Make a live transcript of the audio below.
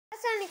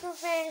Assalamualaikum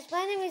friends,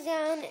 my name is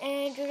Jan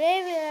and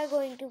today we are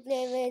going to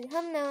play with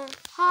Hamna.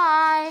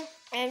 Hi.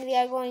 And we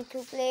are going to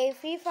play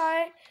Free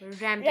Fire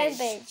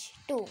Rampage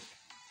 2.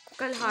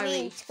 Kalhari.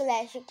 Means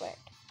Clash Record.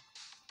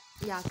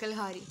 Yeah,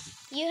 Kalhari.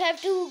 You have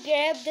to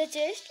grab the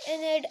chest in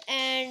it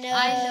and...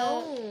 I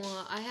know.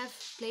 I have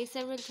played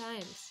several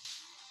times.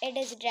 It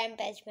is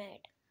Rampage map.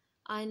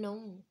 I know.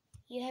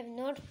 You have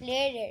not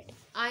played it.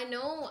 I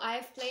know. I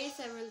have played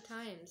several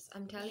times.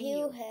 I'm telling you.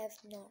 You have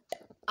not.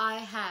 I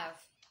have.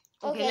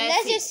 Okay,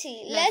 let's just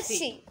see. Let's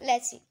see.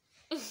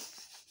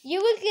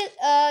 You will kill.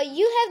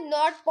 You have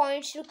not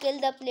points to kill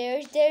the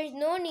players. There is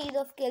no need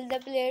of kill the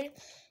players.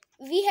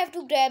 We have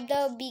to grab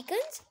the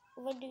beacons.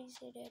 What do you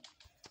say that?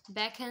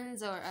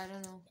 Beacons or I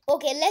don't know.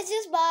 Okay, let's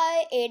just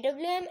buy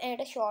AWM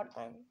and a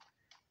shotgun.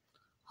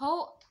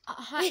 How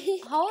am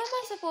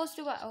I supposed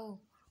to buy? Oh,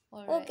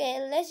 alright.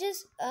 Okay, let's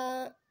just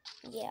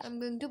yeah. I'm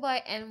going to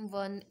buy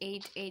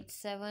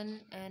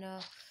M1887 and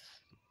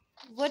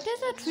what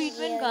is a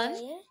treatment gun?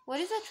 Yeah. What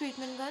is a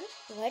treatment gun?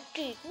 What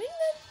treatment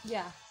gun?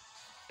 Yeah.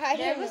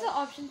 There was an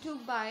option to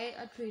buy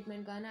a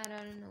treatment gun. I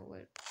don't know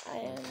what.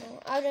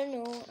 I don't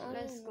know.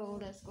 Let's go.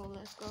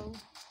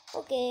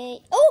 Okay.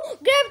 Oh,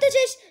 grab the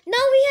chest.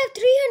 Now we have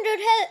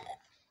 300 health.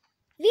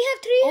 We have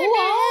 300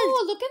 health.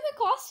 Oh, look at my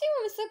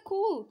costume. It's so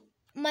cool.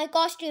 My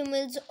costume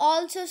is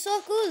also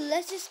so cool.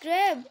 Let's just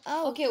grab.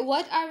 Oh. Okay,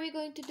 what are we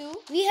going to do?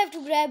 We have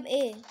to grab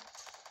A.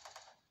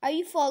 Are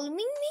you following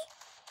me?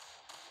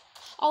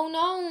 Oh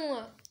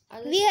no.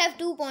 We have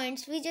 2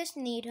 points. We just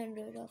need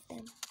 100 of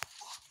them.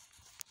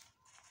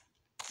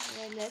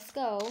 Well, let's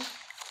go.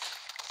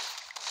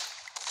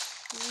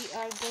 We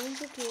are going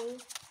to kill.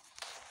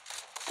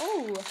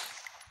 Oh.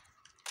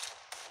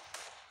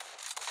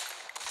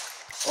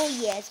 Oh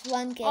yes,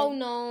 1 kill. Oh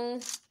no.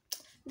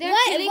 They're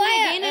killing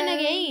me again and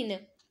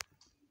again.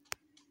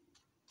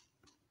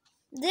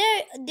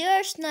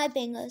 They're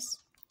sniping us.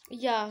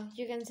 Yeah,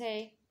 you can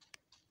say.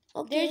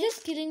 Okay. They're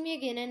just killing me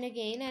again and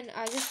again, and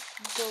I just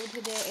go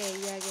to their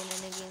area again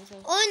and again. So.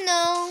 Oh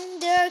no,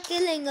 they're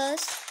killing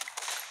us.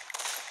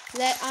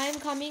 I'm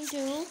coming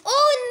to.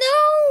 Oh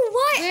no!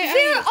 Why?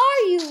 Where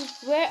are you?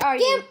 Where are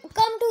you?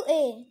 Come to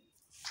A.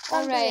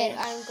 Alright,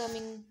 I'm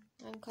coming.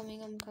 Wait.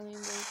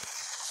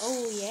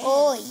 Oh yeah.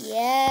 Oh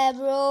yeah,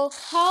 bro.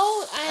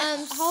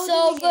 I'm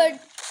so good.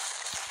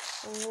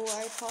 Oh,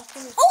 our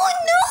costume is. Oh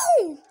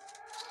no!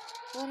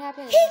 What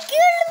happened? He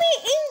killed me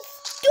in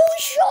 2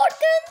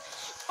 shotguns.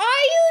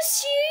 Are you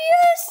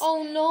serious?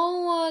 Oh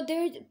no,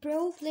 they're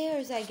pro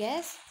players, I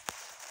guess.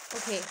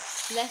 Okay,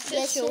 let's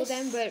just show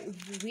them, but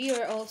we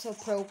are also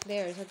pro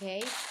players,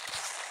 okay?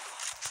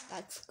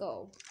 Let's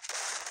go.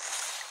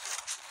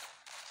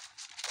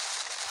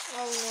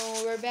 Oh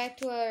no, we're back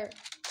to our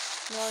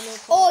normal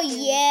costume. Oh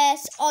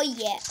yes, oh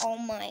yeah, oh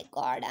my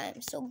god, I'm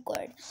so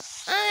good.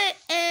 I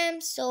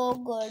am so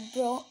good,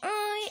 bro.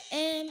 I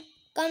am.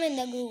 Come in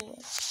the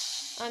groove.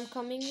 I'm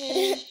coming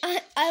here.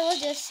 I was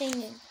just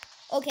singing.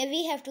 Okay,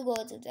 we have to go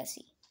to the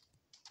sea.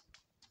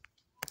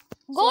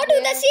 Go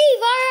to the sea.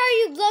 Why are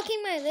you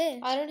blocking my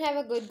way? I don't have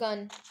a good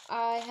gun.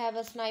 I have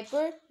a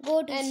sniper.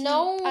 Go to sea. And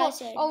no. I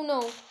said. Oh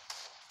no.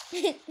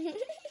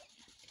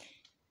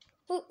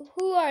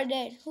 Who are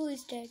dead? Who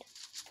is dead?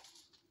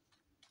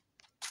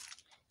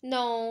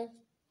 No.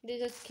 They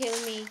just kill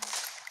me.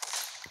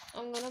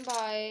 I'm gonna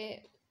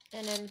buy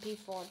an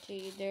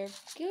MP40. They're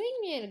killing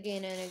me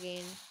again and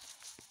again.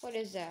 What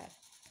is that?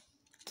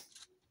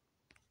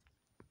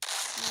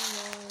 No.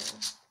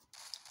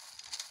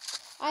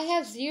 I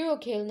have 0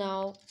 kill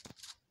now.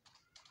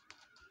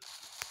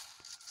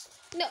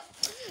 No,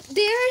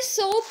 they are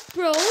so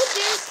pro.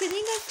 They're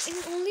killing us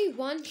in only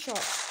 1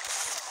 shot.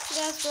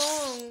 That's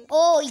wrong.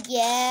 Oh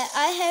yeah,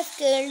 I have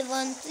killed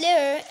 1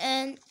 player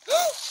and 2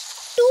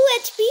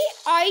 HP.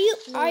 Are you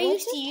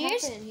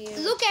serious?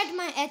 Look at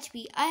my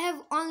HP. I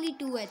have only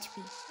 2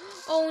 HP.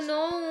 Oh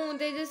no,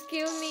 they just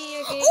killed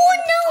me again. Oh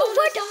no,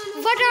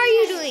 what are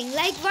you doing?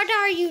 Like what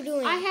are you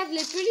doing? I have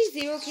literally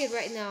 0 kill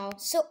right now.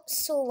 So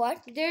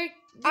what?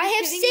 I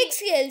have 6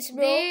 kills,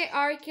 bro. They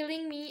are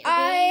killing me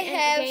again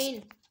and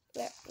again.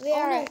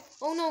 Where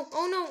oh no.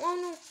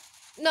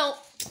 No.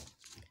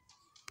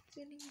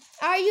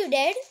 Are you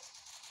dead?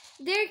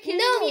 They're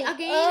killing me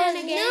again and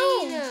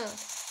again. No.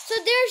 So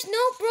there's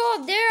no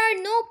prob. There are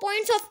no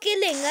points of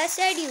killing. I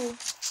said you.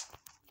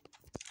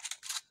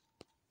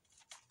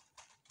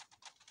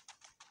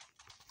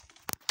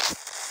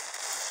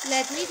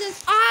 Let me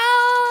just.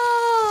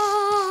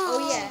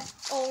 Oh yeah.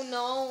 Oh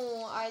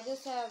no. I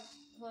just have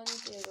 1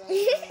 kill right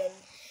now.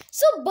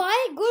 So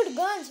buy good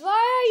guns.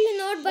 Why are you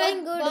not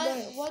buying good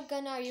guns? What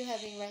gun are you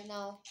having right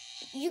now?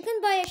 You can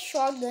buy a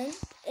shotgun.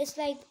 It's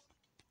like.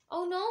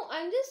 Oh no,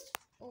 I'm just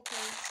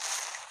okay.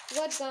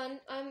 What gun?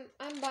 I'm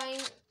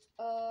buying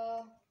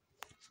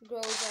Groza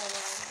right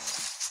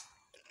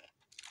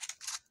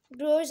now.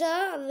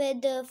 Groza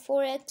with the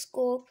 4x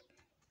scope.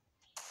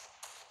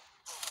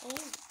 Oh,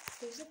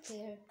 there's a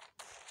player.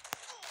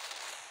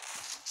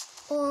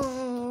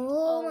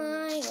 Oh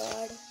my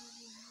god.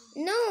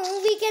 No,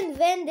 we can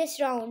win this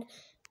round.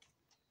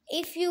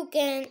 If you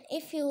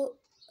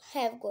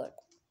have good.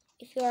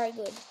 if you are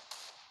good.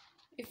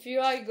 If you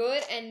are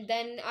good, and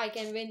then I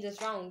can win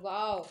this round.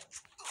 Wow.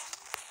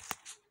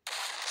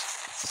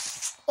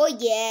 Oh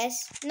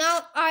yes. Now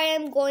I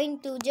am going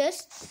to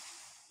just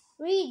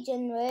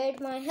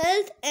regenerate my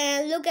health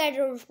and look at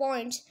our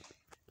points.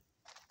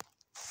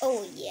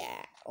 Oh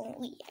yeah. Oh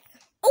yeah.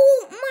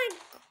 Oh my.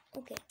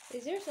 Okay.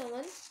 Is there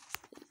someone?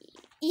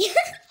 Yeah.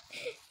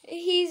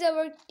 He's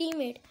our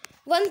teammate.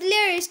 One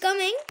player is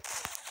coming.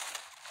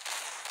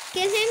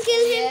 Kill him,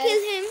 kill him, Yes.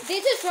 kill him. They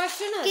just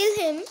rushed on us. Kill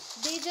him.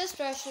 They just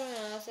rushed on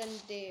us and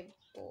they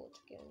both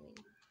kill me.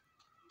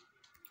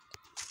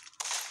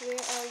 Where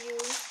are you?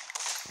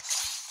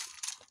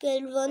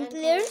 Kill one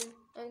player.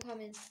 I'm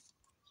coming.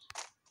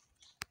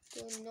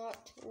 Do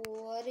not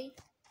worry.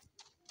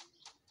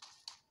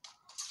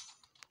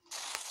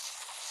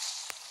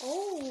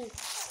 Oh.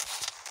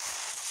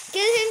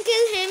 Kill him,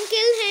 kill him,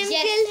 kill him,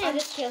 Yes, kill him. I'll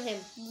just kill him.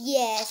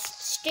 Yes.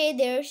 Stay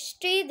there,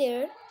 stay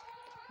there.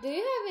 Do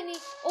you have any?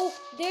 Oh,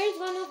 there's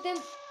one of them.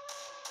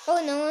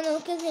 Oh no, no,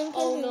 kill him,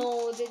 kill him.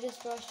 No, they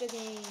just rushed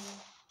again.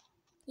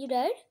 You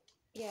died?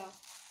 Yeah.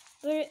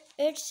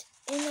 It's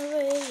in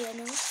our area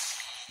now.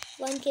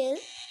 One kill.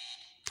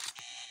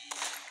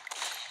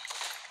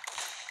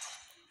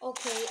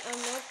 Okay,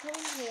 I'm not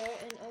coming here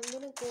and I'm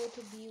gonna go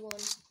to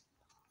B1.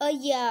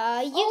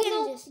 Yeah, you can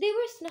no, just... they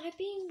were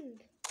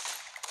sniping.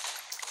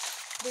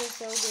 They're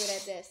so good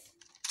at this.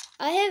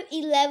 I have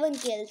 11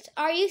 kills.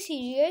 Are you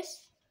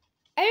serious?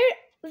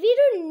 We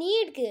don't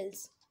need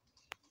kills.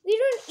 We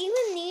don't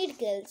even need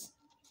kills.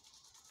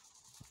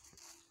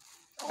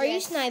 Are you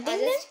sniping I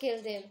them? just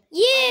killed him.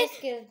 Yeah. I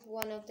just killed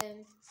one of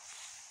them.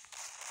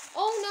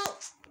 Oh no.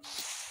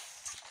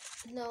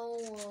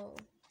 No.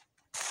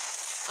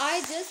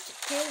 I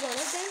just killed one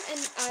of them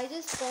and I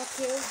just got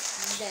killed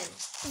then.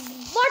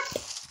 What?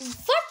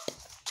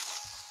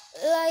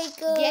 Like...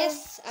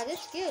 Yes, I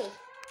just killed.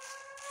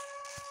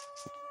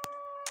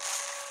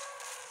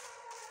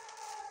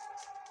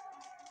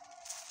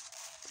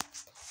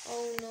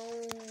 Oh no.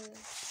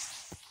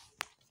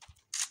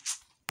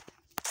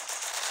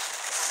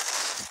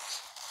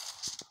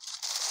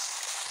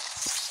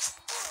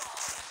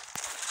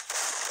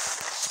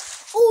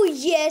 Oh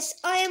yes,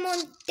 I am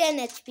on 10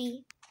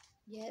 HP.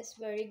 Yes,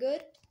 very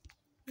good.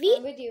 We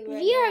I'm with you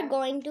right are now.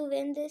 going to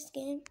win this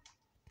game.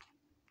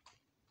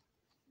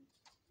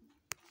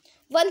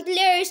 One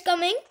player is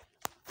coming.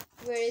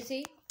 Where is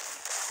he?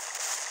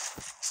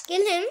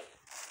 Kill him.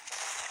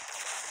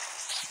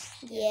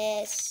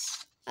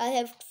 Yes. I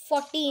have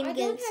 14 I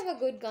kills. don't have a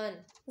good gun.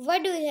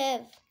 What do you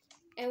have?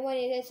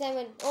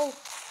 M187. Oh,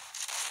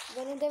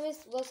 one of them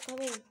was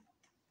coming.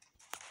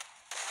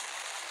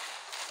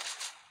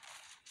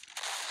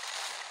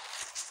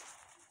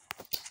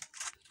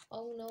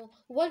 Oh no.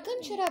 What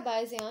gun should I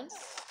buy, Zion?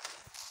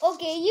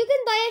 Okay, you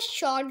can buy a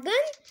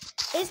shotgun.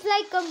 It's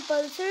like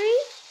compulsory.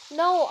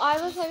 No, I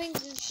was having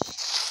this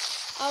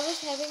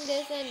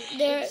and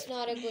it's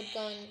not a good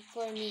gun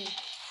for me.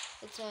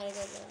 It's not a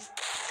good one.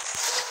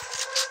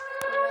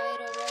 Alright.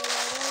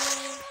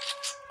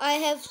 I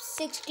have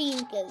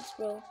 16 kills,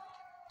 bro.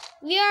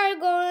 We are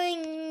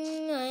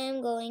going... I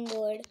am going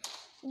good.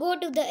 Go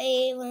to the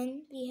A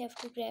one. We have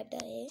to grab the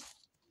A.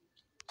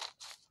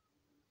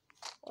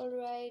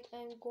 Alright,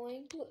 I'm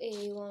going to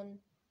A1.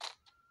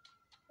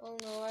 Oh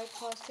no, our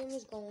costume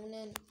is gone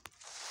and...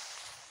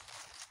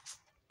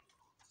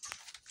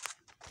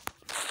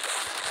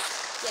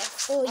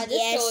 Yes, Oh, I just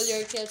yes. stole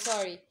your kill,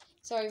 sorry.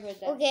 Sorry for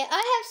that. Okay,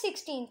 I have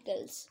 16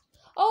 kills.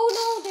 Oh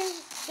no,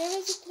 there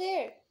was a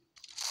player.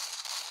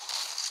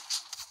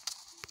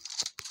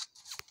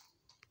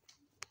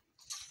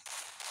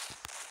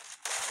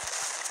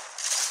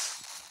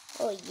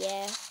 Oh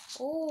yeah.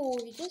 Oh,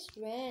 he just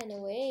ran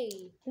away.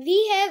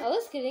 We have... I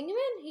was killing him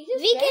and he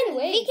just ran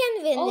away. We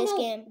can win this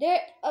game.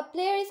 A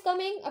player is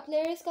coming. A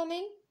player is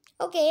coming.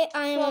 Okay,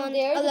 I am From on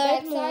there, the alert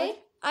back mode. side.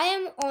 I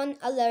am on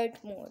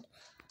alert mode.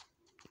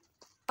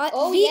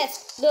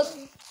 Yes, look.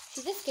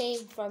 She just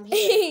came from here.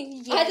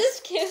 Yes. I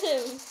just killed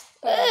him.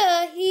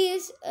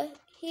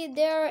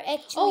 There are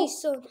actually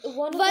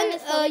one of them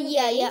is coming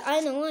yeah, again. yeah, I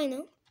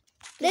know.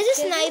 Let's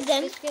just snipe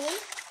them. Just kill him.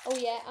 Oh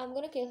yeah, I'm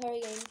gonna kill her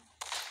again.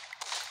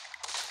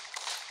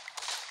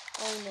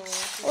 Oh no.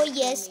 Oh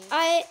yes,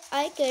 I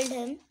killed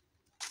him.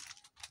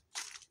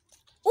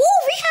 Oh,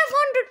 we have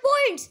 100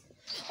 points.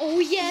 Oh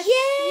yes.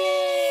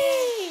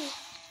 Yay!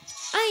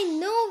 I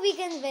know we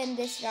can win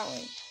this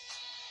round.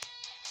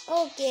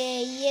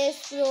 Okay,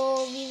 yes,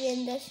 bro, we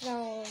win this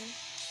round.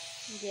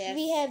 Yes.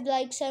 We have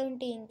like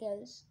 17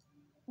 kills.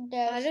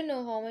 I don't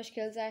know how much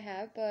kills I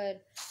have,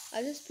 but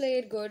I just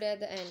played good at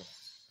the end.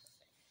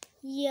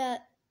 Yeah.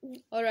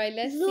 Alright,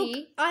 let's Look,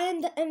 see. I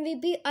am the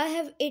MVP. I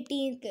have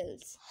 18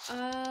 kills.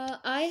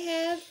 I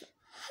have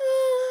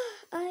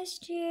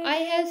I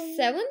have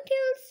 7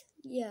 kills.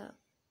 Yeah.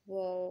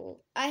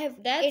 Whoa. I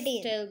have That's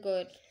 18. still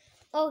good.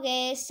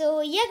 Okay, so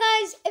yeah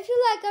guys, if you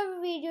like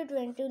our video,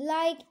 don't forget to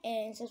like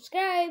and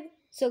subscribe.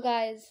 So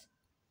guys,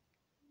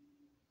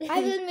 I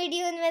will meet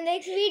you in my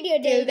next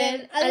video. till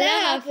then,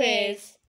 Allah Hafiz.